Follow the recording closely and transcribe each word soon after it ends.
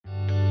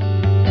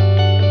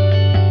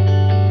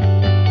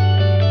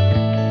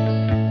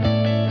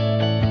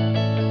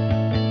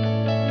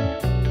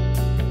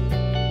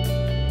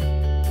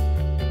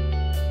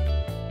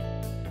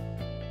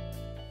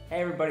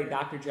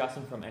Dr.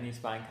 Justin from Any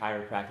Spine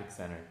Chiropractic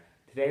Center.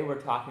 Today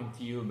we're talking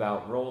to you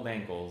about rolled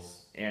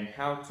ankles and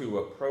how to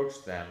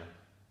approach them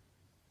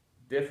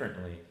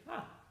differently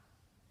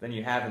than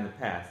you have in the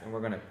past. And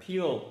we're going to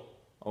peel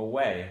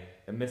away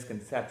the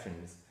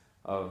misconceptions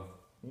of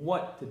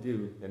what to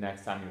do the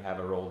next time you have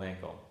a rolled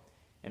ankle.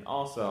 And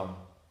also,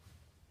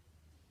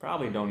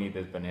 probably don't eat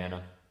this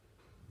banana.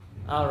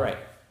 Alright,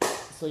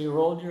 so you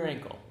rolled your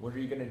ankle. What are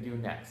you going to do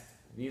next?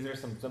 These are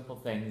some simple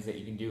things that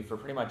you can do for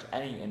pretty much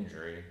any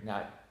injury,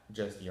 not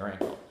just your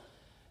ankle.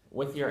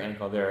 With your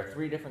ankle, there are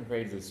 3 different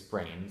grades of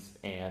sprains,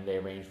 and they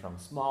range from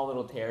small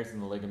little tears in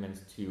the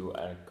ligaments to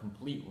a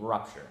complete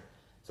rupture.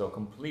 So a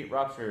complete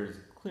rupture is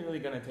clearly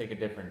going to take a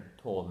different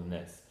toll than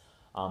this.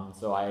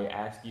 So I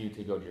ask you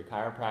to go to your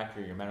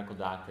chiropractor, your medical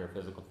doctor,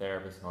 physical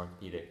therapist, and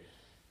orthopedic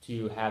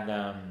to have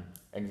them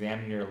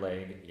examine your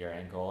leg, your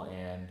ankle,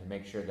 and to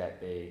make sure that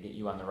they get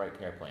you on the right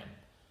care plan.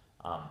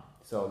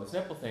 So the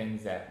simple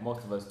things that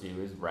most of us do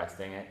is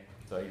resting it.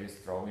 So you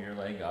just throw your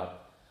leg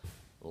up,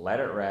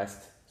 let it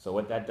rest. So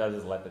what that does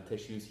is let the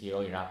tissues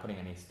heal. You're not putting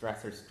any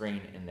stress or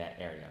strain in that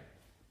area.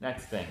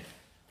 Next thing,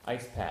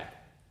 ice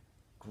pack.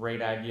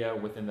 Great idea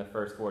within the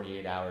first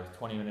 48 hours,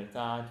 20 minutes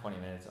on, 20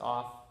 minutes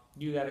off.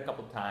 Do that a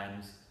couple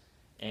times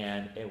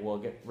and it will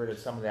get rid of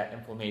some of that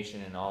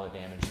inflammation and all the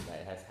damage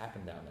that has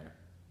happened down there.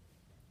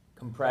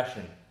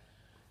 Compression.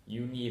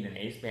 You need an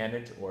ace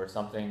bandage or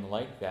something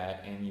like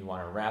that, and you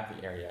want to wrap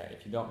the area.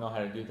 If you don't know how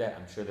to do that,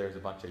 I'm sure there's a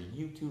bunch of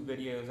YouTube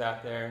videos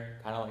out there,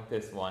 kind of like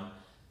this one,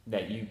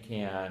 that you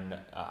can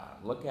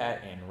look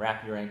at and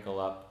wrap your ankle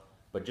up,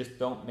 but just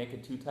don't make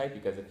it too tight,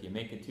 because if you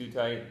make it too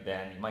tight,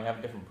 then you might have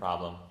a different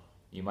problem.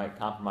 You might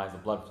compromise the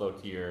blood flow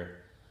to your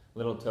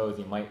little toes.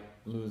 You might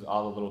lose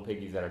all the little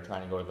piggies that are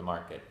trying to go to the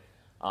market.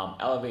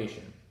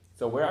 Elevation.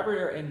 So wherever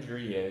your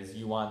injury is,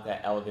 you want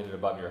that elevated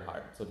above your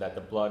heart so that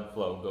the blood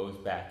flow goes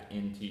back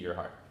into your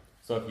heart.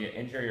 So if you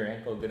injure your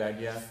ankle, good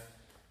idea,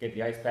 get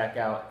the ice pack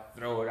out,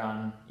 throw it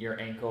on your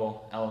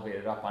ankle, elevate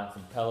it up on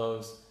some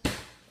pillows,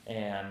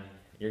 and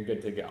you're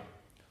good to go.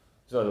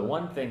 So the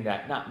one thing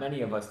that not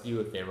many of us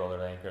do if they roll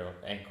their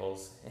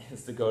ankles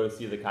is to go to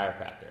see the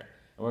chiropractor.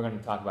 And we're going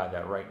to talk about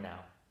that right now.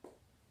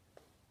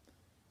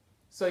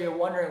 So you're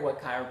wondering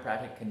what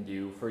chiropractic can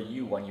do for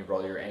you when you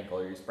roll your ankle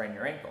or you sprain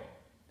your ankle.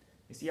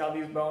 You see all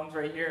these bones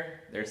right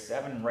here? There's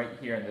 7 right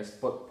here in this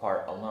foot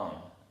part alone,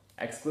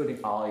 excluding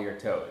all of your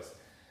toes.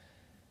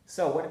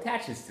 So what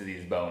attaches to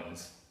these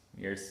bones?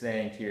 You're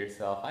saying to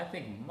yourself, I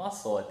think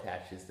muscle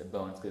attaches to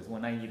bones because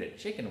when I eat a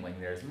chicken wing,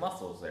 there's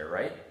muscles there,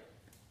 right?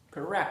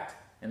 Correct.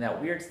 And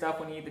that weird stuff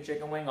when you eat the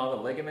chicken wing, all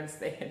the ligaments,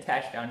 they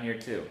attach down here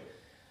too.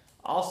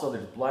 Also,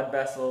 there's blood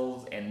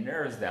vessels and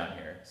nerves down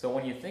here. So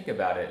when you think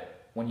about it,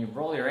 when you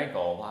roll your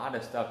ankle, a lot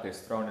of stuff gets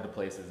thrown into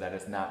places that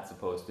it's not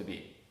supposed to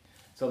be.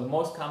 So the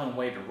most common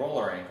way to roll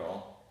our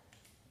ankle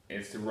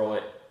is to roll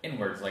it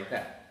inwards like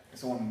that.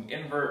 So when we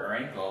invert our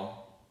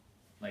ankle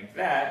like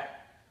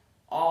that,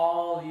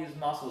 all these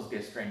muscles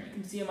get strained. You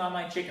can see them on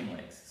my chicken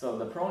legs. So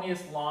the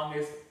pronatus,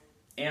 longus,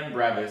 and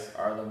brevis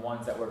are the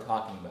ones that we're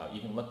talking about.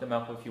 You can look them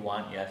up if you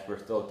want. Yes, we're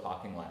still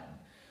talking Latin.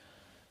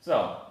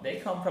 So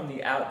they come from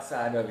the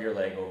outside of your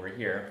leg over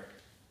here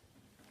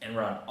and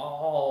run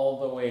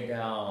all the way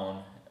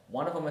down.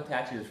 One of them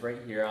attaches right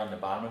here on the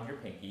bottom of your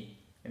pinky,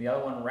 and the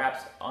other one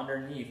wraps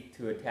underneath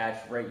to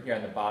attach right here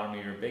on the bottom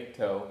of your big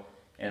toe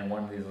and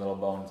one of these little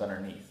bones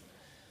underneath.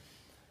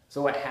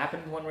 So what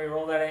happens when we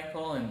roll that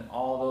ankle and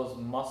all those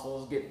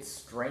muscles get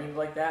strained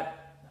like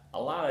that?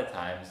 A lot of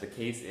times the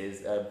case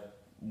is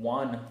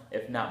one,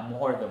 if not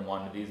more than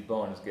one of these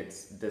bones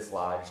gets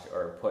dislodged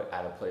or put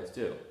out of place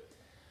too.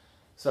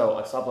 So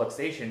a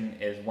subluxation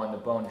is when the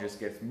bone just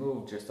gets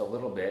moved just a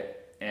little bit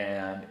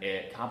and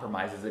it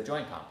compromises the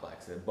joint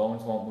complex. The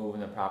bones won't move in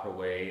the proper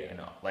way,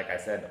 and like I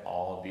said,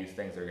 all of these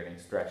things are getting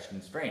stretched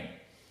and strained.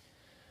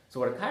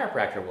 So what a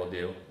chiropractor will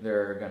do,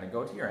 they're going to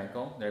go to your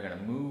ankle, they're going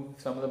to move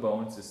some of the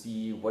bones to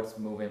see what's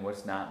moving,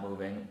 what's not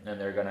moving,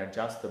 and they're going to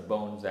adjust the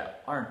bones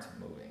that aren't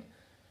moving.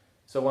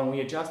 So when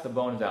we adjust the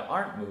bones that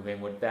aren't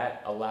moving, what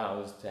that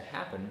allows to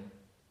happen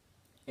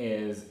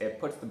is it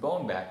puts the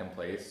bone back in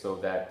place so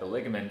that the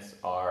ligaments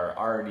are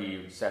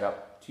already set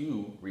up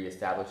to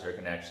reestablish their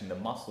connection. The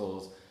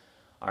muscles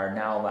are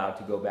now allowed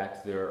to go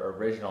back to their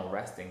original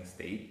resting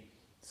state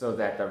so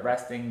that the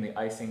resting, the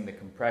icing, the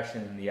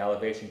compression, and the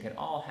elevation can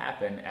all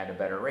happen at a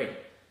better rate.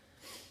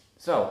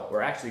 So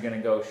we're actually going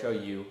to go show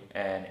you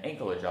an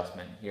ankle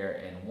adjustment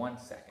here in 1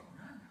 second.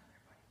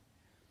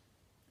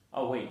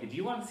 Oh wait, did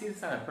you want to see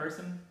this on a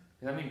person?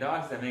 Because I mean,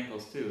 dogs have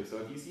ankles too, so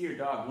if you see your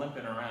dog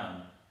limping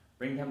around,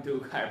 bring them to a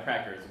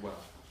chiropractor as well.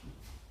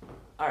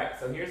 Alright,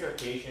 so here's our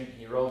patient.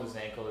 He rolled his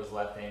ankle, his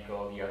left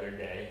ankle, the other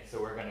day. So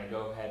we're going to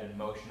go ahead and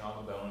motion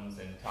all the bones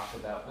and talk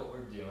about what we're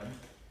doing.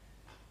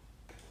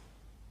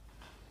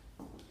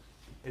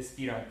 His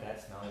feet aren't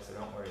that smelly, so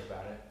don't worry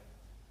about it.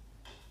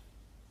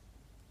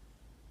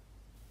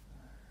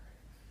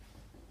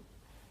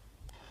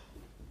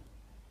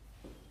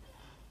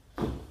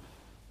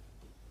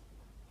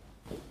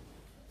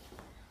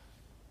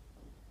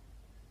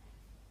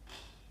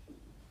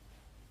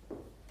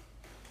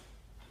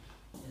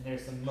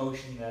 there's some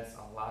motion that's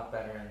a lot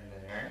better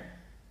in there.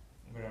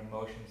 I'm going to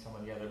motion some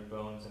of the other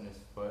bones in his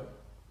foot.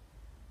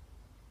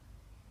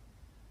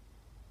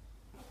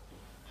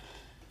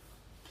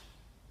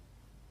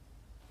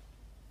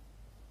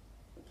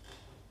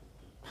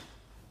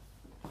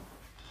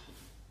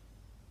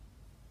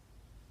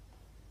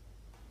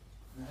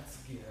 That's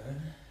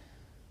good.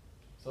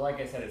 So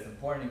like I said, it's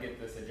important to get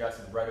this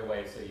adjusted right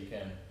away so you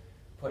can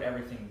put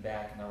everything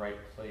back in the right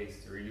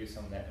place to reduce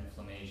some of that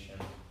inflammation.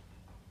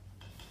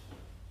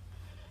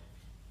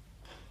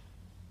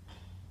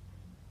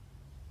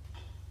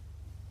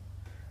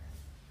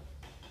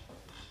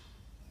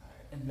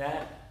 And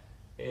that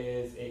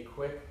is a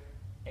quick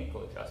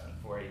ankle adjustment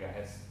for you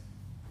guys.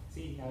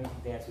 See how he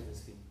can dance with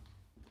his feet.